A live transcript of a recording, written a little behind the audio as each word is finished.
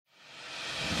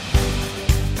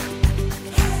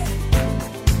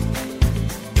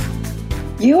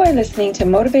You are listening to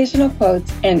motivational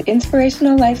quotes and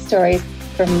inspirational life stories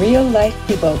from real-life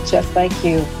people just like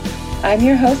you. I'm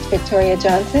your host, Victoria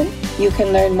Johnson. You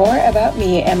can learn more about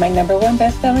me and my #1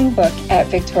 best-selling book at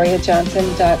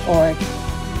victoriajohnson.org.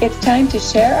 It's time to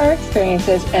share our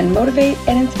experiences and motivate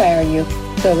and inspire you.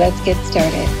 So let's get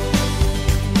started.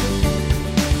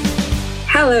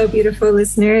 Hello, beautiful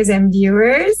listeners and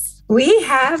viewers. We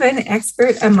have an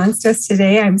expert amongst us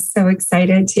today. I'm so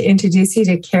excited to introduce you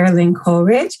to Carolyn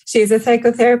Coleridge. She is a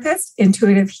psychotherapist,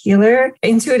 intuitive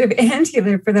and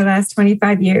healer for the last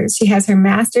 25 years. She has her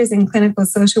master's in clinical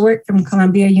social work from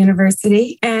Columbia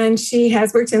University, and she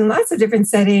has worked in lots of different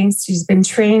settings. She's been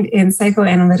trained in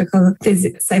psychoanalytical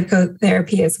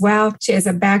psychotherapy as well. She has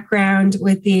a background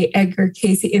with the Edgar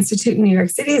Cayce Institute in New York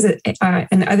City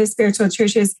and other spiritual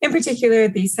churches, in particular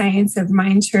the Science of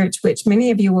Mind Church, which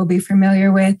many of you will be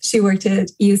familiar with. She worked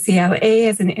at UCLA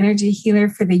as an energy healer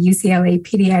for the UCLA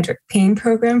Pediatric Pain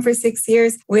Program for 6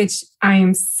 years, which I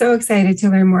am so excited to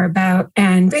learn more about.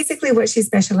 And basically what she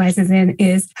specializes in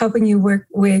is helping you work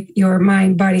with your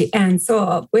mind, body, and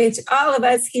soul, which all of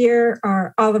us here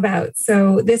are all about.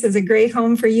 So this is a great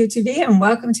home for you to be, and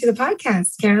welcome to the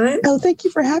podcast, Carolyn. Oh, thank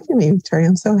you for having me, Victoria.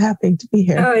 I'm so happy to be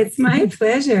here. Oh, it's my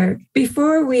pleasure.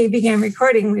 Before we began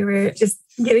recording, we were just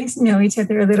getting to know each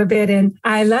other a little bit. And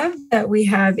I love that we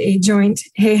have a joint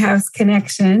Hay House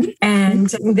connection and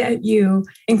that you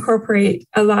incorporate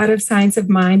a lot of science of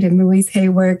mind and Louise Hay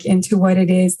work into what it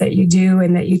is that you do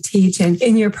and that you teach and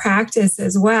in your practice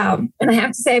as well. And I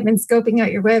have to say, I've been scoping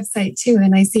out your website too.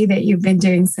 And I see that you've been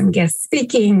doing some guest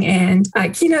speaking and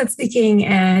keynote speaking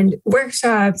and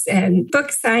workshops and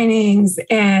book signings.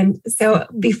 And so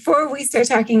before we start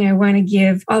talking, I want to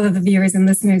give all of the viewers and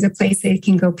listeners a place they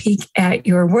can go peek at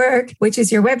your work, which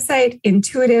is your website,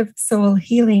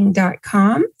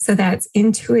 intuitivesoulhealing.com. So that's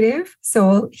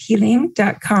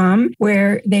intuitivesoulhealing.com,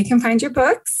 where they can find your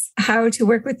books, How to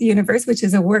Work with the Universe, which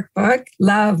is a workbook,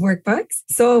 love workbooks,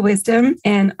 Soul Wisdom,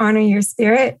 and Honor Your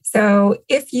Spirit. So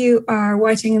if you are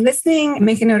watching and listening,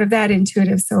 make a note of that,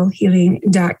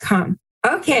 intuitivesoulhealing.com.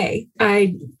 Okay,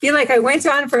 I feel like I went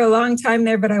on for a long time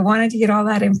there, but I wanted to get all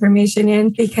that information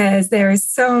in because there are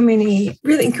so many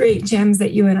really great gems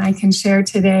that you and I can share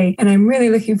today. And I'm really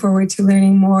looking forward to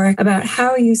learning more about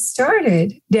how you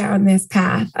started down this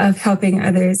path of helping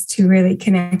others to really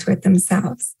connect with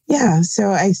themselves. Yeah,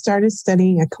 so I started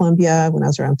studying at Columbia when I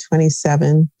was around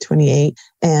 27, 28,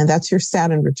 and that's your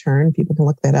Saturn return. People can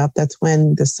look that up. That's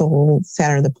when the soul,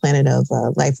 Saturn, the planet of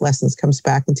life lessons, comes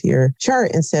back into your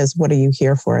chart and says, what are you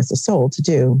here for as a soul to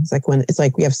do? It's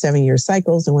like we have 7-year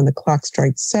cycles, and when the clock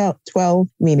strikes 12,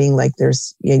 meaning like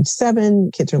there's age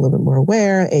 7, kids are a little bit more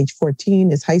aware. Age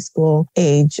 14 is high school.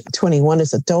 Age 21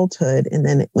 is adulthood. And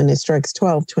then when it strikes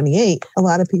 12, 28, a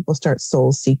lot of people start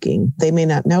soul seeking. They may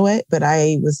not know it, but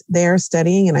I was there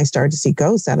studying and I started to see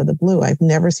ghosts out of the blue. I've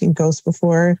never seen ghosts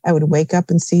before. I would wake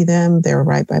up and see them. They were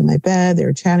right by my bed. They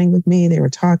were chatting with me. They were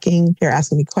talking. They were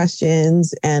asking me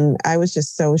questions. And I was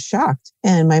just so shocked.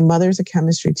 And my mother's a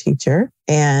chemistry teacher.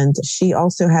 And she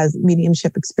also has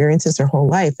mediumship experiences her whole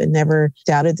life and never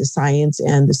doubted the science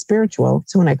and the spiritual.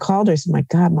 So when I called her, I said, my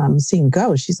God, Mom, I'm seeing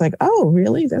ghosts. She's like, oh,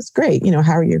 really? That's great.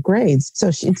 How are your grades?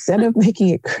 So instead of making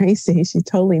it crazy, she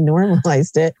totally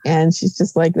normalized it. And she's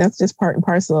just like, that's just part and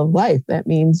parcel of life. That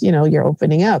means, you're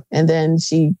opening up. And then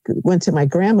she went to my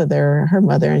grandmother, her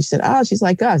mother, and she said, oh, she's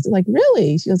like us. I'm like,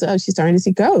 really? She goes, oh, she's starting to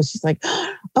see ghosts. She's like,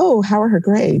 oh, how are her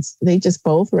grades? They just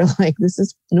both were like, this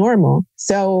is normal.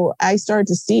 So I started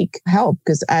to seek help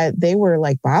because they were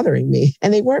like bothering me,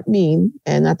 and they weren't mean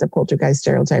and not the poltergeist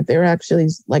stereotype. They were actually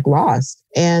like lost.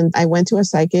 And I went to a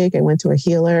psychic, I went to a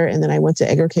healer, and then I went to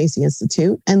Edgar Cayce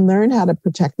Institute and learned how to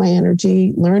protect my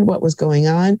energy, learned what was going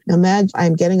on. Imagine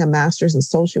I'm getting a master's in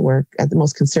social work at the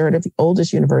most conservative,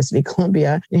 oldest university,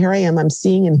 Columbia. And here I am, I'm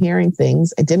seeing and hearing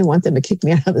things. I didn't want them to kick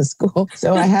me out of the school.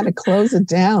 So I had to close it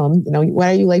down.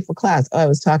 Why are you late for class? Oh, I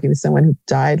was talking to someone who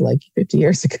died like 50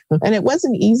 years ago. And it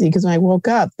wasn't easy because when I woke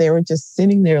up, they were just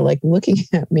sitting there like looking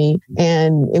at me.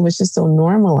 And it was just so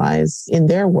normalized in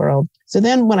their world. So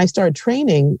then when I started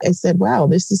training, I said, wow,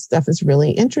 stuff is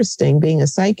really interesting, being a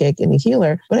psychic and a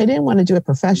healer, but I didn't want to do it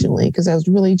professionally because I was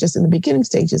really just in the beginning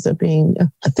stages of being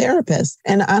a therapist.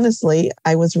 And honestly,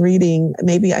 I was reading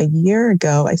maybe a year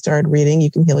ago, I started reading You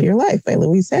Can Heal Your Life by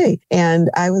Louise Hay. And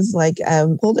I was like,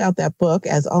 pulled out that book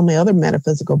as all my other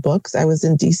metaphysical books. I was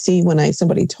in DC when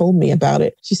somebody told me about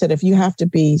it. She said, I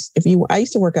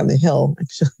used to work on the Hill,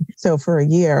 actually, so for a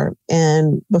year.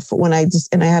 And before I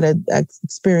had an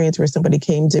experience where someone somebody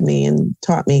came to me and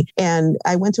taught me. And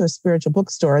I went to a spiritual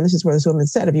bookstore, and this is where this woman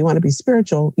said, if you want to be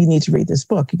spiritual, you need to read this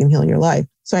book. You can heal your life.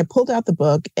 So I pulled out the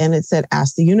book and it said,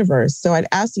 ask the universe. So I'd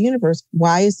ask the universe,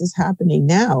 why is this happening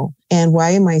now? And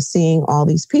why am I seeing all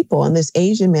these people? And this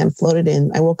Asian man floated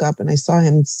in. I woke up and I saw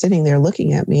him sitting there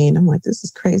looking at me. And I'm like, this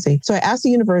is crazy. So I asked the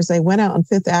universe, I went out on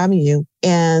Fifth Avenue.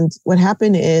 And what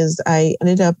happened is I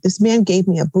ended up, this man gave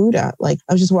me a Buddha. Like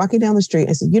I was just walking down the street.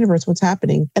 I said, universe, what's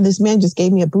happening? And this man just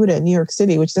gave me a Buddha in New York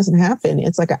City, which doesn't happen.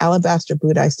 It's like an alabaster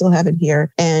Buddha. I still have it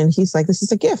here. And he's like, this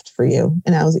is a gift for you.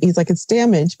 And he's like, it's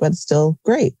damaged, but it's still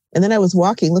great. And then I was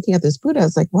walking, looking at this Buddha. I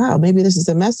was like, wow, maybe this is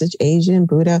a message, Asian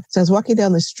Buddha. So I was walking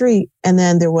down the street and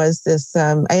then there was this,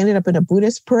 I ended up in a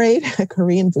Buddhist parade, a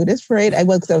Korean Buddhist parade. I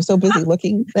was so busy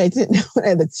looking that I didn't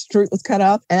know the street was cut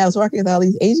off. And I was walking with all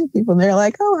these Asian people and they're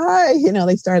like, oh, hi.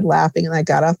 They started laughing and I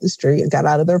got off the street and got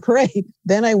out of their parade.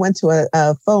 Then I went to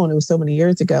a phone. It was so many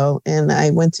years ago. And I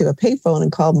went to a payphone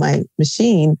and called my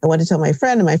machine. I wanted to tell my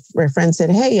friend, and my friend said,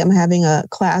 hey, I'm having a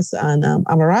class on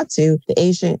Amaratu,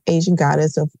 the Asian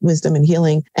goddess of wisdom and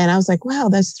healing. And I was like, wow,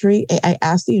 that's three. I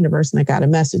asked the universe and I got a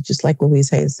message, just like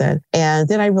Louise Hay said. And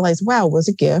then I realized, wow, it was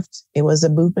a gift. It was a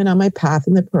movement on my path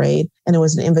in the parade. And it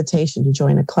was an invitation to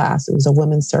join a class. It was a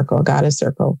women's circle, a goddess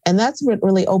circle. And that's what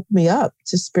really opened me up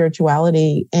to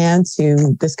spirituality and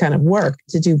to this kind of work,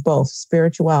 to do both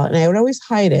spirituality. And I would always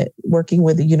hide it, working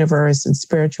with the universe and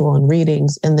spiritual and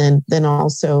readings. And then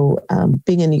also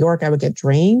being in New York, I would get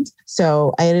drained.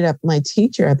 So I ended up, my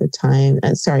teacher at the time,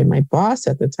 my boss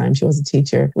at the time, she was a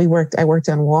teacher. I worked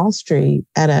on Wall Street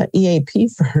at a EAP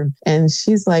firm. And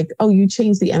she's like, oh, you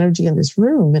changed the energy in this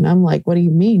room. And I'm like, what do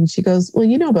you mean? She goes, well,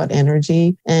 you know about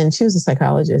energy. And she was a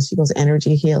psychologist. She goes,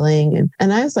 energy healing.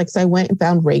 And I was like, so I went and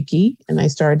found Reiki and I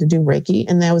started to do Reiki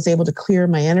and I was able to clear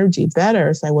my energy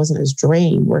better. So I wasn't as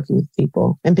drained working with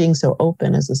people and being so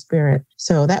open as a spirit.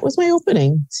 So that was my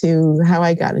opening to how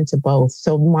I got into both.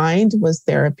 So mind was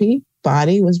therapy,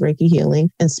 body was Reiki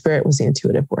healing, and spirit was the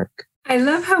intuitive work. I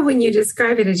love how when you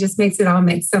describe it, it just makes it all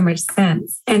make so much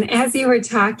sense. And as you were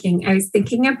talking, I was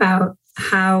thinking about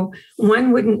how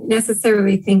one wouldn't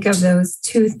necessarily think of those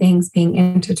two things being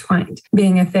intertwined,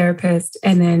 being a therapist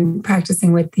and then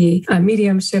practicing with the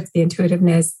mediumship, the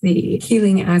intuitiveness, the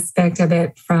healing aspect of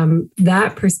it from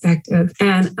that perspective.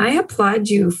 And I applaud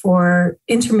you for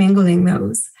intermingling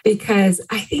those, because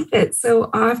I think that so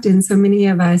often, so many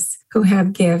of us who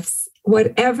have gifts,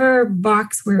 whatever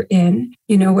box we're in,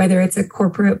 whether it's a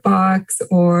corporate box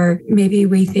or maybe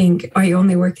we think, I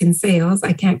only work in sales,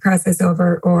 I can't cross this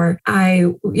over, or I,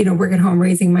 work at home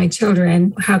raising my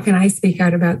children. How can I speak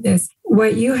out about this?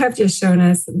 What you have just shown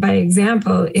us by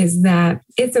example is that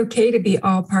it's okay to be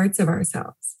all parts of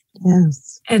ourselves.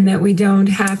 Yes. And that we don't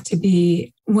have to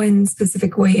be one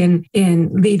specific way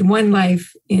and lead one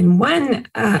life in one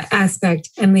aspect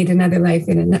and lead another life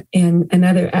in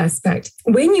another aspect.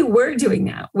 When you were doing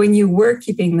that, when you were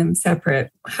keeping them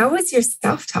separate, how was your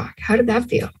self-talk? How did that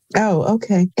feel? Oh,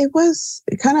 okay. It was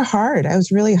kind of hard. I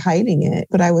was really hiding it,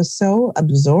 but I was so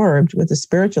absorbed with the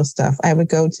spiritual stuff. I would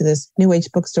go to this New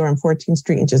Age bookstore on 14th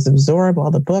Street and just absorb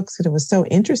all the books. And it was so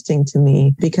interesting to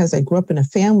me because I grew up in a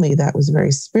family that was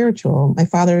very spiritual. My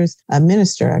father's a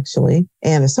minister, actually,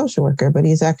 and a social worker, but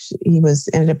he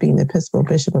ended up being the Episcopal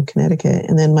Bishop of Connecticut.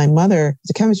 And then my mother was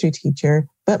a chemistry teacher.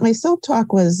 But my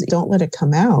self-talk was, don't let it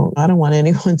come out. I don't want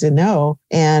anyone to know.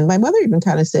 And my mother even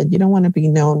kind of said, you don't want to be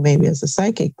known maybe as a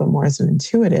psychic, but more as an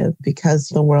intuitive because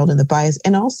of the world and the bias.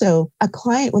 And also a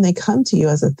client, when they come to you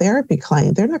as a therapy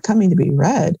client, they're not coming to be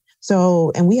read.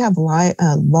 So, and we have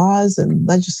laws and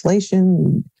legislation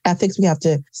and ethics we have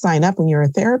to sign up when you're a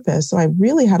therapist. So I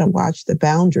really had to watch the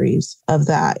boundaries of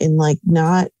that and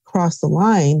not cross the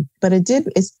line. But it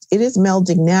is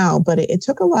melding now, but it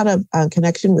took a lot of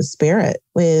connection with spirit.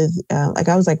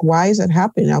 I was like, why is that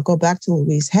happening? I'll go back to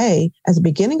Louise Hay. At the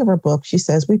beginning of her book, she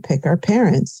says we pick our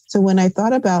parents. So when I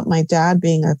thought about my dad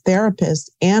being a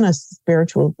therapist and a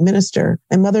spiritual minister,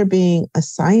 my mother being a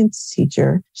science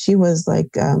teacher, she was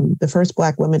like the first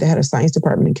Black woman to head a science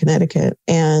department in Connecticut,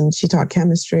 and she taught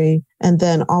chemistry. And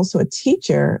then also a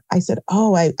teacher, I said,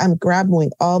 I'm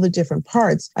grabbing all the different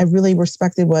parts. I really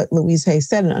respected what Louise Hay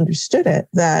said and understood it,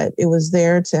 that it was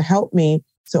there to help me.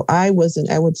 So I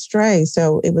would stray.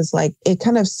 So it was like, it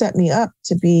kind of set me up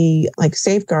to be like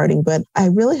safeguarding, but I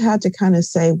really had to kind of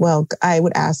say, well, I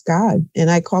would ask God,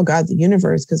 and I call God the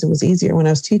universe because it was easier when I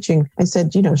was teaching. I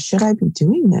said, should I be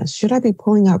doing this? Should I be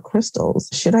pulling out crystals?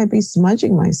 Should I be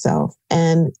smudging myself?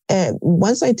 And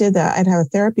once I did that, I'd have a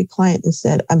therapy client that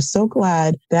said, I'm so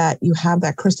glad that you have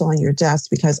that crystal on your desk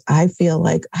because I feel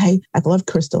like I love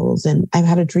crystals and I've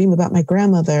had a dream about my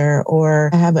grandmother or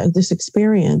I have this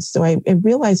experience. So it really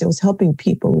realized it was helping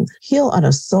people heal on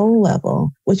a soul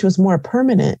level, which was more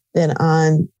permanent than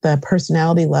on the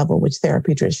personality level, which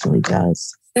therapy traditionally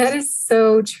does. That is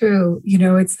so true. You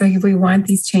know, it's like if we want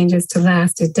these changes to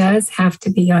last, it does have to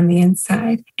be on the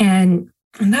inside. And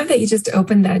I love that you just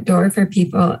opened that door for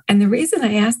people. And the reason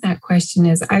I asked that question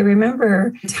is I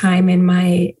remember a time in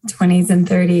my 20s and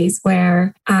 30s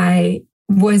where I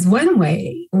was one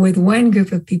way with one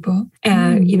group of people,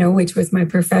 which was my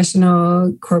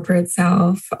professional corporate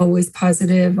self, always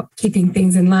positive, keeping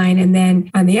things in line. And then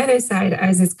on the other side, I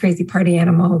was this crazy party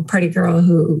animal, party girl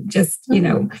who just,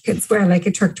 could swear like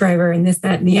a truck driver and this,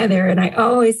 that, and the other. And I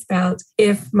always felt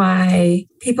if my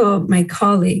people, my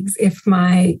colleagues, if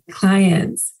my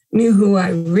clients knew who I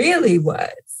really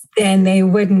was, then they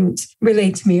wouldn't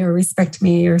relate to me or respect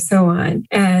me or so on.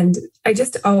 And I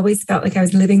just always felt like I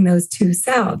was living those two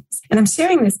selves. And I'm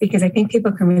sharing this because I think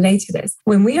people can relate to this.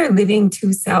 When we are living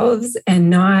two selves and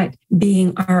not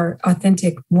being our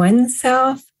authentic one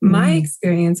self, my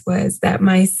experience was that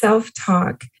my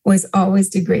self-talk was always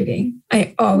degrading.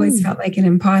 I always felt like an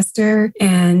imposter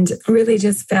and really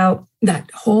just felt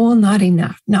that whole not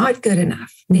enough, not good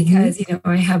enough, because,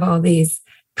 I have all these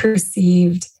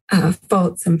perceived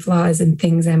faults and flaws and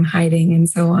things I'm hiding and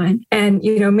so on. And,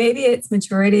 maybe it's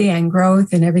maturity and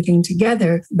growth and everything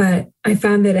together. But I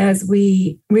found that as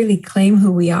we really claim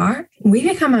who we are, we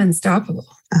become unstoppable.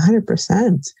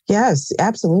 100%. Yes,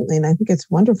 absolutely. And I think it's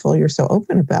wonderful you're so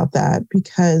open about that,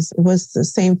 because it was the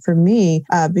same for me,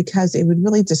 because it would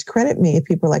really discredit me if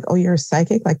people were like, oh, you're a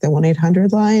psychic, like the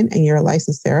 1-800 line, and you're a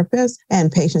licensed therapist,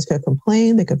 and patients could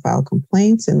complain, they could file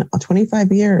complaints. In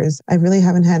 25 years, I really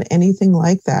haven't had anything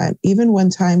like that. Even one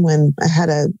time when I had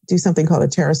to do something called a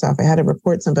terrorist off, I had to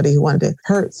report somebody who wanted to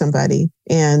hurt somebody,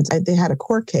 and they had a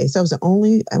court case. I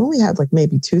only had like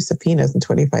maybe 2 subpoenas in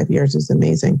 25 years. It was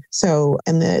amazing. So,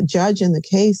 and the judge in the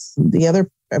case, the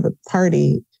other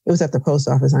party, it was at the post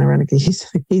office, ironically,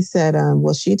 he said,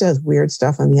 well, she does weird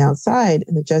stuff on the outside.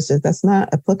 And the judge said, that's not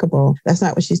applicable. That's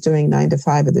not what she's doing 9 to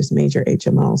 5 at this major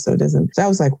HMO. So it doesn't. So I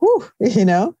was like, whoo,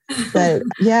 but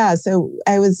yeah. So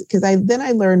I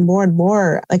learned more and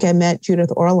more. Like I met Judith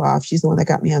Orloff. She's the one that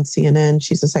got me on CNN.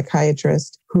 She's a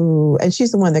psychiatrist and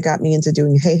she's the one that got me into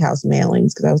doing Hay House mailings,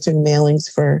 because I was doing mailings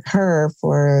for her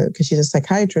because she's a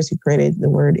psychiatrist who created the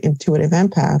word intuitive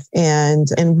empath and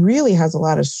really has a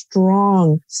lot of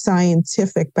strong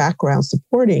scientific background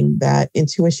supporting that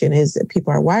intuition is that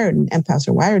people are wired and empaths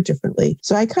are wired differently.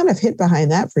 So I kind of hid behind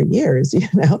that for years,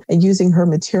 and using her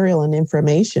material and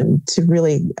information to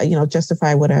really,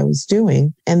 justify what I was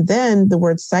doing. And then the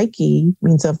word psyche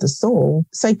means of the soul.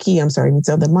 Means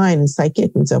of the mind, and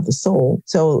psychic means of the soul.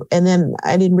 So, and then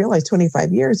I didn't realize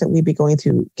 25 years that we'd be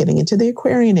getting into the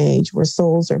Aquarian age, where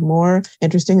souls are more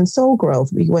interesting in soul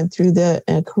growth. We went through the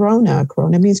corona.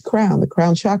 Corona means crown. The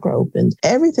crown chakra opened.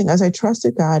 Everything, as I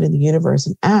trusted God in the universe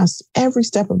and asked every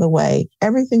step of the way,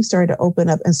 everything started to open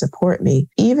up and support me.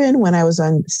 Even when I was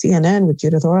on CNN with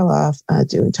Judith Orloff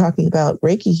talking about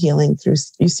Reiki healing through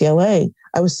UCLA,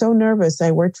 I was so nervous.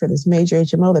 I worked for this major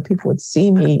HMO that people would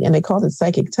see me and they called it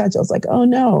psychic touch. I was like, oh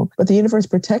no. But the universe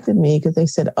protected me because they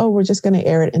said, oh, we're just going to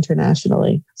air it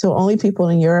internationally. So only people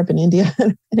in Europe and India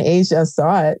and Asia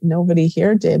saw it. Nobody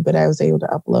here did, but I was able to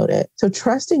upload it. So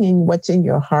trusting in what's in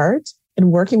your heart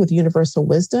and working with universal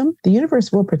wisdom, the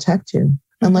universe will protect you.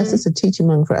 Unless it's a teaching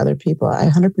moment for other people. I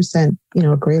 100%,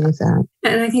 agree with that.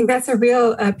 And I think that's a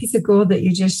real piece of gold that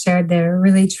you just shared there,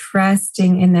 really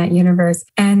trusting in that universe.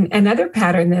 And another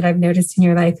pattern that I've noticed in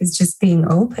your life is just being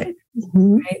open.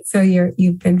 Right? So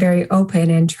you've been very open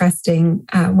and trusting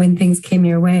when things came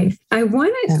your way. I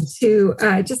wanted to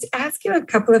just ask you a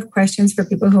couple of questions for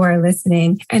people who are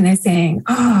listening and they're saying,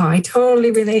 oh, I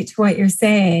totally relate to what you're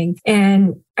saying.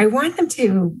 And I want them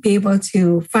to be able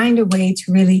to find a way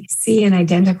to really see and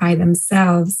identify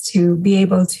themselves, to be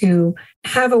able to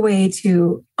have a way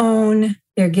to own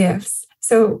their gifts.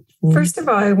 So first of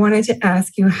all, I wanted to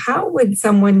ask you, how would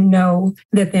someone know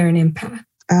that they're an empath?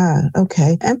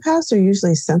 Okay. Empaths are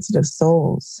usually sensitive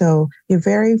souls. So you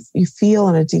feel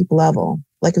on a deep level.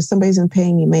 Like if somebody's in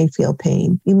pain, you may feel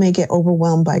pain. You may get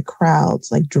overwhelmed by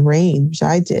crowds, like drained, which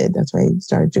I did. That's why I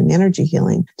started doing energy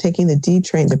healing. Taking the D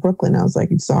train to Brooklyn, I was like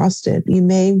exhausted. You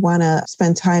may want to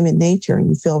spend time in nature and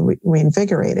you feel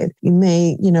reinvigorated. You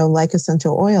may, like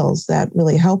essential oils that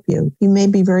really help you. You may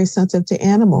be very sensitive to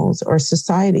animals or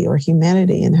society or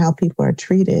humanity and how people are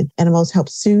treated. Animals help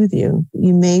soothe you.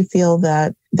 You may feel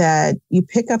that that you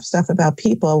pick up stuff about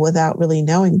people without really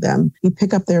knowing them. You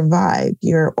pick up their vibe.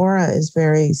 Your aura is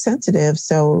very sensitive.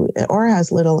 So aura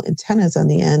has little antennas on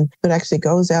the end, but actually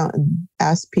goes out and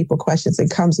asks people questions and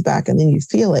comes back, and then you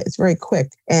feel it. It's very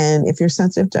quick. And if you're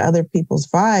sensitive to other people's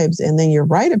vibes and then you're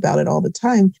right about it all the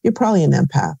time, you're probably an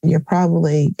empath.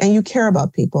 And you care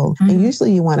about people. Mm-hmm. And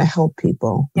usually you want to help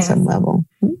people on some level.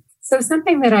 So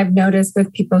something that I've noticed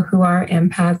with people who are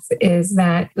empaths is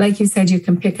that, like you said, you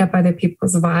can pick up other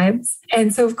people's vibes.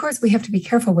 And so, of course, we have to be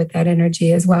careful with that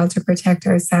energy as well to protect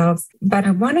ourselves. But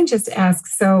I want to just ask,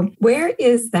 so where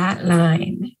is that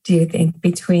line, do you think,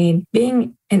 between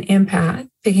being an empath,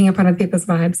 picking up on other people's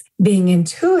vibes, being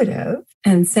intuitive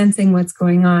and sensing what's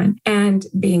going on, and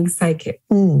being psychic?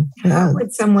 How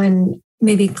would someone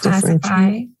maybe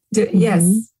classify?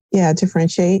 Yes. Yeah,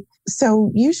 differentiate.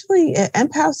 So usually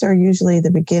empaths are usually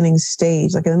the beginning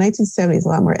stage. Like in the 1970s, a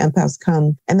lot more empaths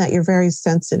come, and that you're very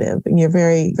sensitive and you're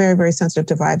very, very, very sensitive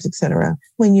to vibes, etc.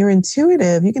 When you're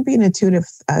intuitive, you can be an intuitive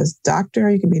as doctor,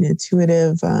 you can be an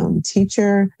intuitive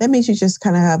teacher. That means you just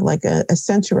kind of have like a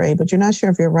century, but you're not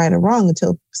sure if you're right or wrong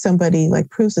until somebody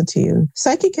like proves it to you.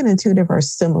 Psychic and intuitive are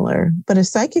similar, but a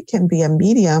psychic can be a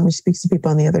medium, which speaks to people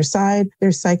on the other side.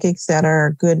 There's psychics that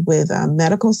are good with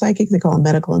medical psychics. They call them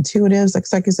medical intuitives. Like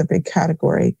psychics are big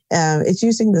category. It's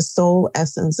using the soul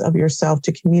essence of yourself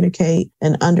to communicate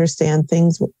and understand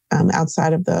things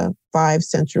outside of the 5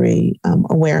 sensory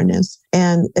awareness.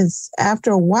 And it's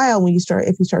after a while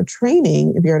if you start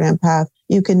training, if you're an empath,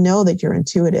 you can know that you're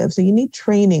intuitive. So you need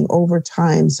training over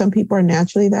time. Some people are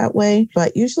naturally that way,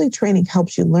 but usually training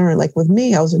helps you learn. Like with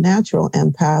me, I was a natural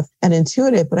empath and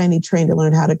intuitive, but I need training to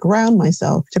learn how to ground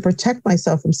myself, to protect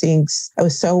myself from I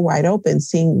was so wide open,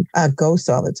 seeing ghosts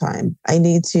all the time. I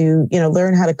need to,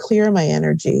 learn how to clear my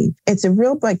energy. It's a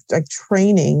real like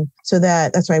training. So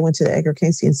that's why I went to the Edgar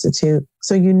Cayce Institute.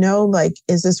 So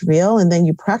is this real? And then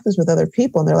you practice with other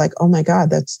people and they're like, oh my God,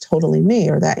 that's totally me,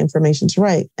 or that information's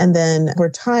right. And then over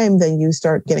time, then you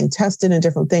start getting tested in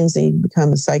different things and you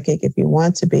become a psychic if you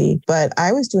want to be. But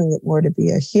I was doing it more to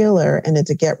be a healer and then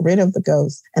to get rid of the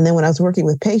ghosts. And then when I was working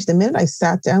with patients, the minute I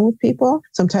sat down with people,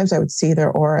 sometimes I would see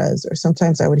their auras or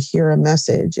sometimes I would hear a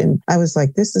message. And I was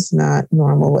like, this is not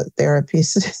normal what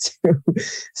therapists do.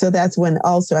 So that's when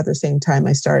also at the same time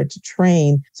I started to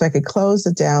train so I could close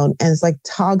it down. And it's like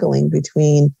toggling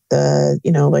between the,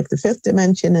 like the 5th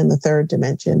dimension and the 3rd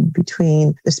dimension,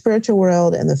 between the spiritual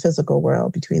world and the physical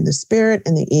world, between the spirit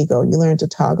and the ego. You learn to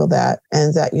toggle that,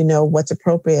 and that what's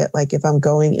appropriate. Like if I'm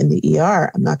going in the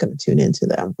ER, I'm not going to tune into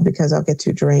them because I'll get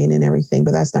too drained and everything,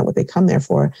 but that's not what they come there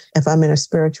for. If I'm in a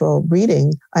spiritual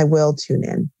reading, I will tune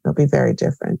in. It'll be very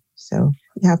different. So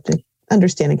you have to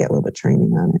understand and get a little bit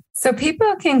training on it. So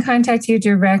people can contact you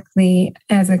directly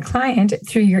as a client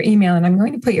through your email, and I'm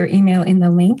going to put your email in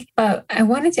the link. But I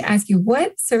wanted to ask you,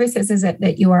 what services is it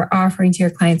that you are offering to your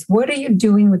clients? What are you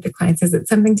doing with the clients? Is it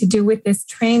something to do with this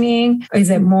training? Or is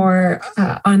it more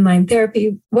online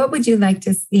therapy? What would you like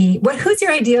to see? Who's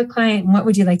your ideal client, and what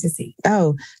would you like to see?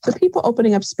 Oh, so people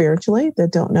opening up spiritually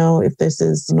that don't know if this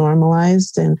is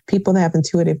normalized, and people that have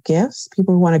intuitive gifts,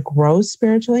 people who want to grow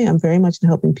spiritually. I'm very much in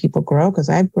helping people grow because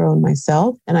I've grown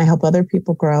myself and I help other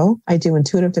people grow. I do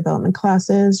intuitive development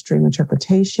classes, dream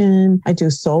interpretation. I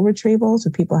do soul retrievals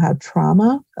when people have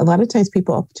trauma. A lot of times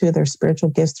people up to their spiritual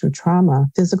gifts through trauma,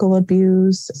 physical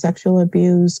abuse, sexual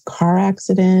abuse, car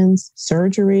accidents,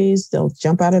 surgeries. They'll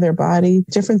jump out of their body,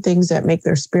 different things that make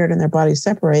their spirit and their body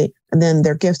separate. And then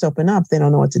their gifts open up. They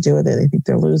don't know what to do with it. They think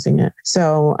they're losing it.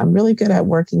 So I'm really good at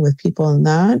working with people in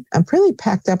that. I'm pretty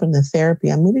packed up in the therapy.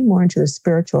 I'm moving more into the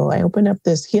spiritual. I opened up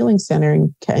this healing center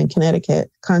in Connecticut,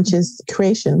 Conscious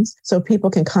Creations, so people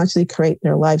can consciously create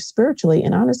their life spiritually.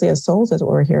 And honestly, as souls, that's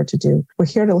what we're here to do. We're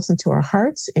here to listen to our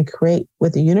hearts and create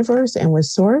with the universe and with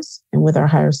source and with our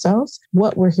higher selves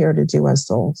what we're here to do as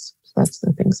souls. So that's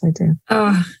the things I do.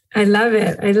 Oh, I love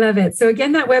it. I love it. So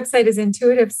again, that website is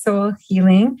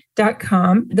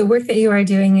intuitivesoulhealing.com. The work that you are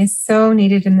doing is so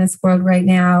needed in this world right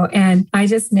now. And I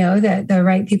just know that the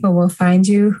right people will find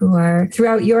you who are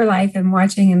throughout your life and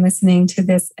watching and listening to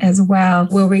this as well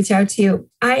will reach out to you.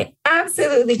 I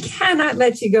absolutely cannot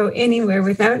let you go anywhere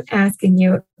without asking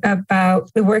you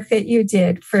about the work that you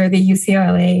did for the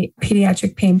UCLA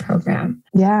Pediatric Pain Program.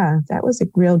 Yeah, that was a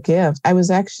real gift. I was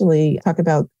actually talking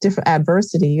about different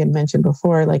adversity you had mentioned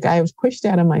before. Like I was pushed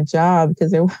out of my job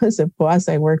because there was a boss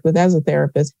I worked with as a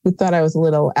therapist who thought I was a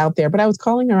little out there, but I was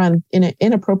calling her on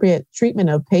inappropriate treatment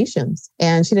of patients.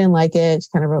 And she didn't like it. She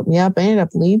kind of wrote me up. I ended up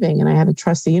leaving and I had to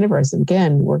trust the universe. And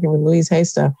again, working with Louise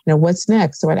Haysta, what's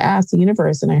next? So I'd asked the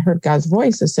universe and I heard God's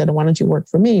voice that said, why don't you work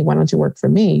for me? Why don't you work for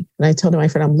me? And I told my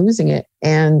friend, I'm I'm losing it.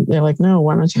 And they're like, no,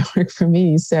 why don't you work for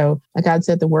me? So God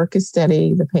said, the work is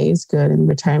steady, the pay is good, and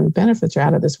retirement benefits are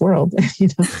out of this world.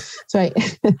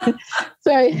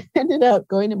 So I ended up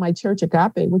going to my church,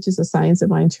 Agape, which is a Science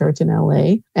Divine church in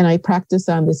LA. And I practiced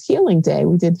on this healing day.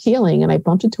 We did healing, and I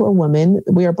bumped into a woman.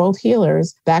 We are both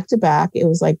healers back to back. It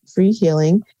was like free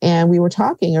healing. And we were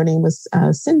talking. Her name was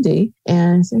Cindy.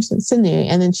 And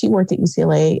then she worked at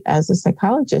UCLA as a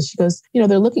psychologist. She goes,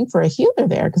 they're looking for a healer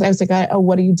there. Because I was like, oh,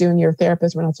 what are you doing? You're a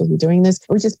therapist. We're not supposed to be doing this.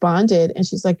 We just bonded. And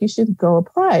she's like, you should go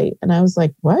apply. And I was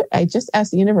like, what? I just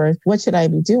asked the universe, what should I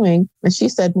be doing? And she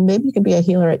said, well, maybe you could be a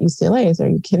healer at UCLA. I said,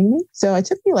 are you kidding me? So it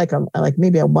took me like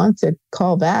maybe a month to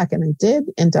call back. And I did.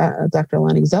 And Dr.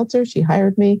 Lonnie Zeltzer, she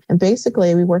hired me. And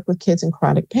basically we work with kids in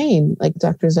chronic pain. Like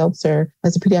Dr. Zeltzer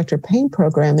has a pediatric pain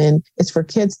program. And it's for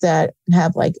kids that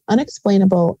have like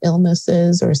unexplainable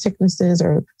illnesses or sicknesses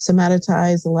or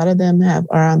somatized. A lot of them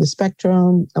are on the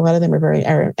spectrum. A lot of them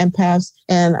are empaths.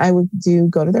 And I would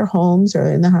go to their homes or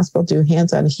in the hospital, do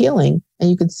hands-on healing. And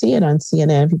you could see it on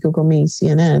CNN. If you Google me,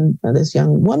 CNN, this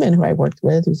young woman who I worked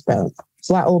with, who's a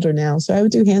lot older now. So I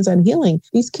would do hands-on healing.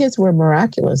 These kids were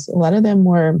miraculous. A lot of them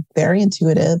were very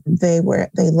intuitive. They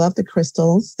loved the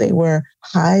crystals. They were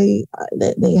high.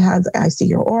 They had, I see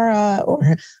your aura,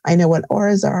 or I know what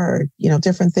auras are,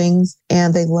 different things.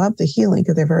 And they loved the healing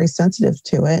because they're very sensitive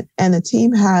to it. And the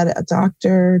team had a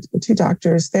doctor, 2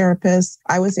 doctors, therapists.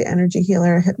 I was the energy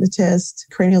healer, hypnotist,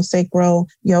 craniosacral,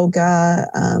 yoga,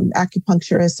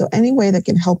 acupuncturist. So any way that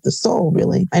can help the soul,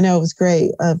 really. I know it was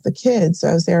great of the kids. So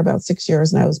I was there about 6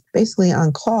 years and I was basically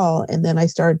on call. And then I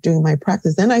started doing my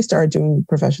practice. Then I started doing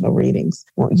professional readings.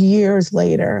 Well, years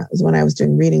later is when I was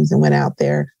doing readings and went out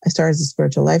there. I started as a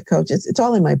spiritual life coach. It's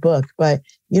all in my book, but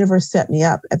universe set me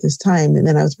up at this time. And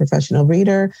then I was a professional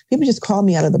reader. People just called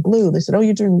me out of the blue. They said, oh,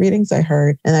 you're doing readings, I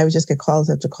heard. And I would just get calls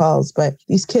after calls. But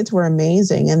these kids were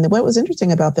amazing. And what was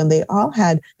interesting about them, they all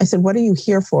had, I said, what are you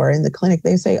here for in the clinic?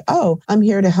 They say, oh, I'm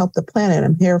here to help the planet.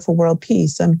 I'm here for world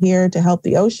peace. I'm here to help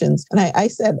the oceans. And I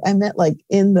said, I meant like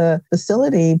in the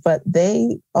facility, but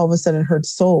they all of a sudden heard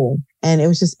soul. And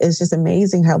it's just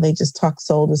amazing how they just talk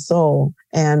soul to soul.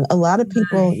 And a lot of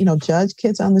people, judge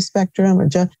kids on the spectrum, or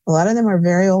a lot of them are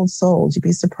very old souls. You'd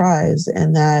be surprised.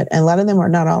 And a lot of them are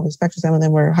not all on the spectrum. Some of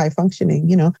them were high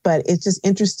functioning, but it's just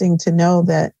interesting to know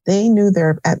that they knew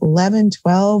at 11,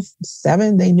 12,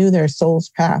 7, they knew their soul's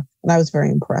path. And I was very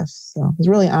impressed. So it was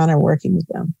really an honor working with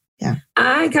them. Yeah.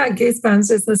 I got goosebumps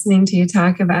just listening to you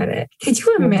talk about it. Could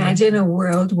you imagine a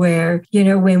world where,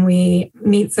 when we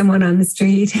meet someone on the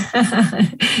street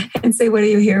and say, what are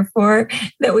you here for?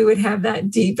 That we would have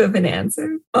that deep of an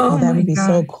answer. Oh, that would be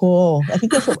so cool. I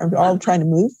think that's what we're all trying to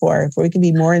move for. If we can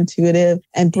be more intuitive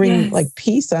and bring like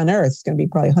peace on earth. It's going to be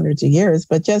probably hundreds of years,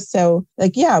 but just so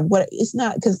what it's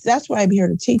not, because that's why I'm here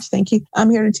to teach. Thank you. I'm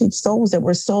here to teach souls that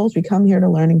we're souls. We come here to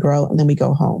learn and grow, and then we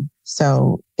go home.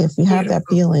 So if we have that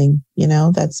feeling,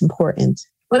 that's important.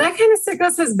 Well, that kind of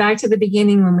circles us back to the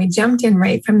beginning when we jumped in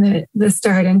right from the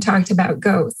start and talked about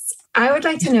ghosts. I would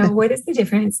like to know, what is the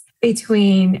difference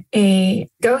between a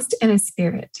ghost and a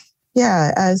spirit?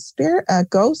 Yeah,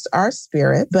 ghosts are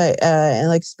spirit, but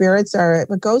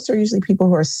ghosts are usually people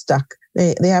who are stuck.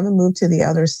 They haven't moved to the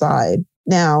other side.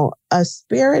 Now, a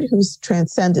spirit who's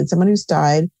transcended, someone who's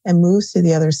died and moves to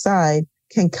the other side,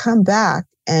 can come back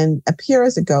and appear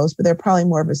as a ghost, but they're probably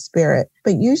more of a spirit.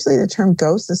 But usually the term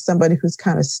ghost is somebody who's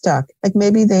kind of stuck. Like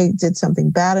maybe they did something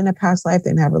bad in a past life.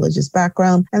 They didn't have a religious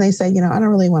background. And they say, I don't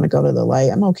really want to go to the light.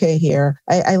 I'm okay here.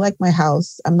 I like my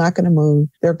house. I'm not going to move.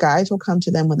 Their guides will come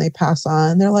to them when they pass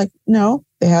on. They're like, no,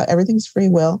 they have everything's free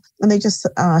will. And they just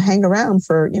hang around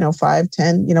for, 5,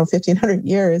 10, 1,500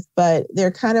 years. But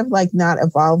they're kind of like not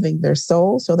evolving their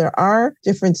soul. So there are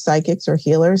different psychics or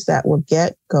healers that will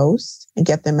get ghosts and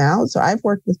get them out. So I've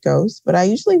worked with ghosts, but I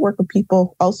usually work with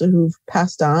people also who've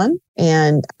passed on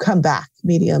and come back,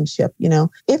 mediumship,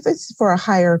 if it's for a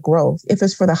higher growth, if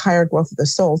it's for the higher growth of the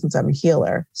soul, since I'm a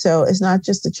healer. So it's not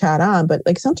just to chat on, but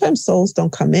like sometimes souls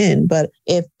don't come in, but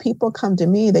if people come to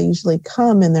me, they usually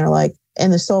come and they're like,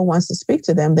 and the soul wants to speak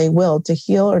to them, they will, to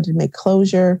heal or to make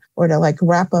closure or to like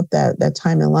wrap up that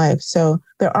time in life. So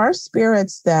there are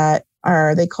spirits that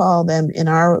they call them in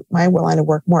my line of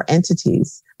work, more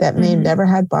entities that may never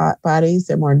had bodies.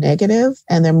 They're more negative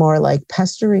and they're more like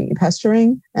pestering.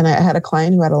 And I had a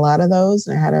client who had a lot of those,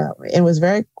 and it was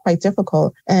very quite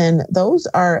difficult. And those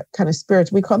are kind of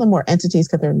spirits. We call them more entities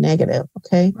because they're negative.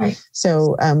 Okay. Right.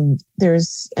 So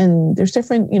there's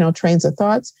different, trains of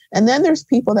thoughts. And then there's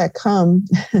people that come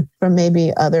from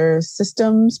maybe other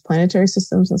systems, planetary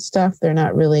systems and stuff. They're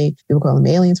not really, people call them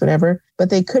aliens, whatever, but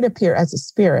they could appear as a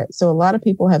spirit. So a lot of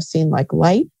people have seen like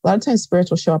light. A lot of times spirits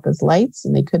will show up as lights,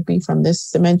 and they could be from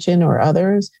this dimension or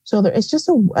others. So it's just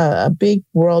a big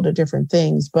world of different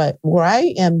things. But where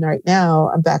I am right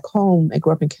now, I'm back home. I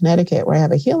grew up in Connecticut, where I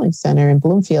have a healing center in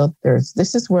Bloomfield.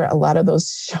 This is where a lot of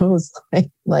those shows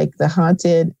like The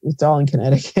Haunted, it's all in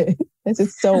Connecticut. It's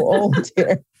just so old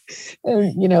here.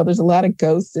 And, there's a lot of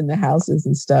ghosts in the houses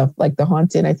and stuff, like The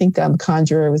Haunted. I think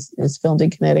Conjurer was filmed in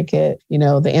Connecticut. The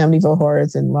Amityville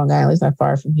Horrors in Long Island is not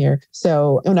far from here.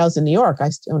 So when I was in New York,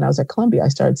 when I was at Columbia, I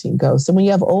started seeing ghosts. And when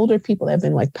you have older people that have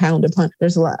been like pound upon,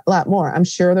 there's a lot more. I'm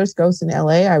sure there's ghosts in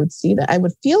LA. I would see that. I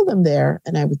would feel them there,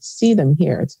 and I would see them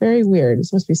here. It's very weird.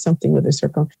 This must be something with a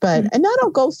circle. But and not all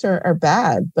ghosts are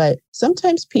bad, but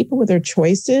sometimes people with their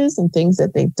choices and things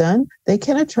that they've done, they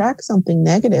can attract something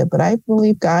negative. But I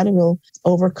believe God will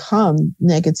overcome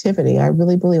negativity. I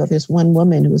really believe there's one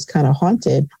woman who was kind of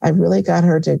haunted. I really got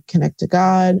her to connect to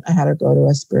God. I had her go to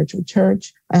a spiritual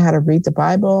church. I had her read the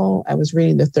Bible. I was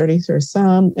reading the 33rd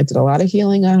Psalm. I did a lot of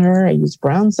healing on her. I used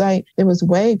brownite. It was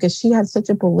because she had such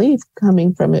a belief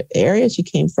coming from an area she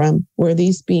came from where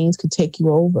these beings could take you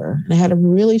over. And I had to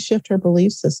really shift her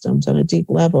belief systems on a deep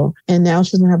level. And now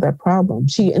she doesn't have that problem.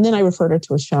 And then I referred her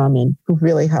to a shaman who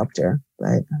really helped her.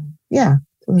 But yeah.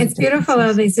 It's beautiful,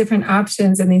 all these different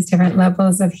options and these different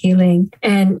levels of healing.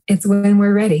 And it's when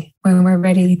we're ready. When we're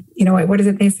ready, what is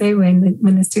it they say? When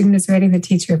the student is ready, the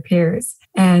teacher appears.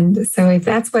 And so if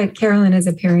that's what Carolyn is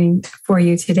appearing for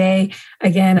you today,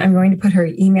 again, I'm going to put her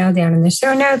email down in the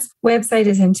show notes. Website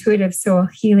is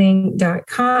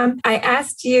intuitivesoulhealing.com. I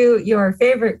asked you your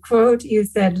favorite quote. You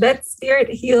said, "Let spirit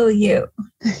heal you."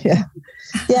 Yeah.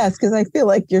 Yes, because I feel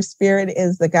like your spirit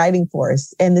is the guiding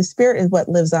force, and the spirit is what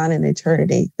lives on in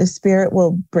eternity. The spirit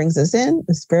brings us in,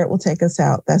 the spirit will take us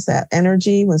out. That's that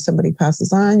energy when somebody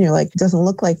passes on, you're like, it doesn't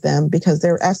look like them because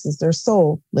their essence, their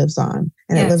soul lives on,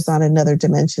 and It lives on in other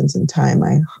dimensions in time.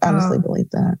 I honestly believe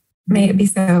that. May it be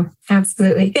so.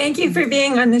 Absolutely. Thank you for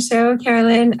being on the show,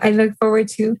 Carolyn. I look forward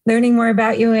to learning more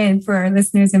about you and for our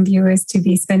listeners and viewers to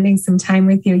be spending some time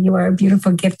with you. You are a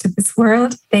beautiful gift to this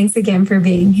world. Thanks again for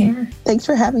being here. Thanks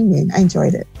for having me. I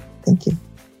enjoyed it. Thank you.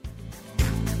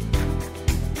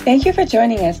 Thank you for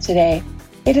joining us today.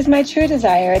 It is my true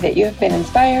desire that you have been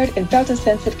inspired and felt a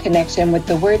sense of connection with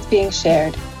the words being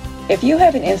shared. If you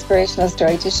have an inspirational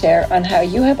story to share on how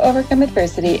you have overcome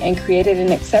adversity and created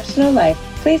an exceptional life,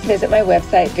 please visit my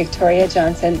website,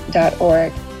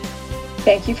 victoriajohnson.org.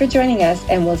 Thank you for joining us,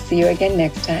 and we'll see you again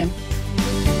next time.